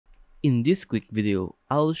In this quick video,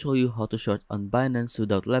 I'll show you how to short on Binance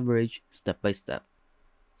without leverage step by step.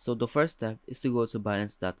 So the first step is to go to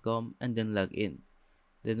Binance.com and then log in.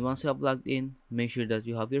 Then once you have logged in, make sure that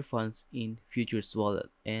you have your funds in Futures Wallet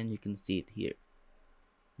and you can see it here.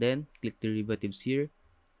 Then click derivatives here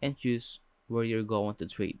and choose where you're going to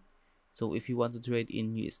trade. So if you want to trade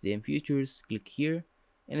in USDM futures, click here,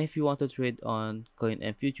 and if you want to trade on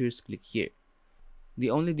CoinM futures, click here. The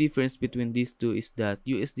only difference between these two is that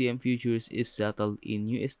USDM futures is settled in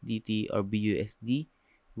USDT or BUSD,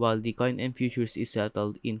 while the CoinM futures is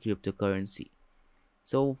settled in cryptocurrency.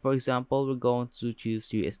 So for example, we're going to choose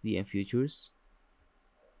USDM futures.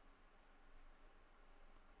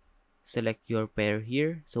 Select your pair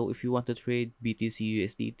here. So if you want to trade BTC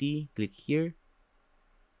USDT, click here.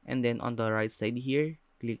 And then on the right side here,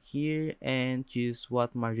 click here and choose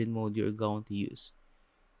what margin mode you're going to use.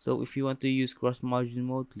 So if you want to use cross margin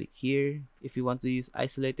mode, click here. If you want to use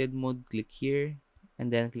isolated mode, click here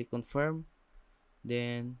and then click confirm.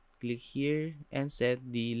 Then click here and set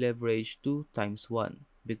the leverage to ×1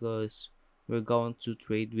 because we're going to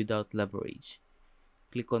trade without leverage.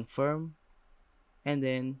 Click confirm and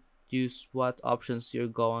then choose what options you're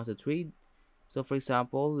going to trade. So for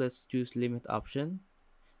example, let's choose limit option.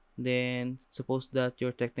 Then suppose that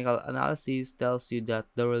your technical analysis tells you that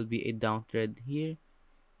there will be a downtrend here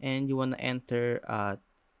and you want to enter at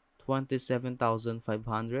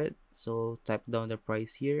 27,500. So type down the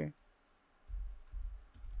price here,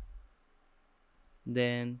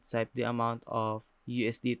 then type the amount of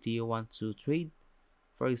USDT you want to trade,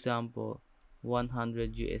 for example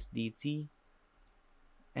 100 USDT,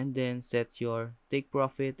 and then set your take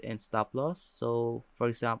profit and stop loss. So for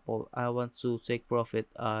example, I want to take profit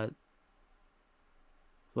at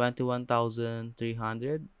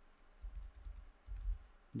 21,300.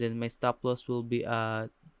 Then my stop loss will be at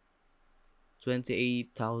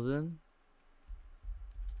 28,000.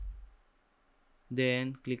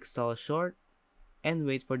 Then click sell short and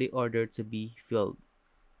wait for the order to be filled.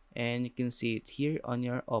 And you can see it here on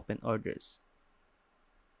your open orders.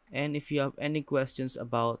 And if you have any questions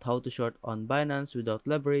about how to short on Binance without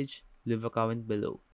leverage, leave a comment below.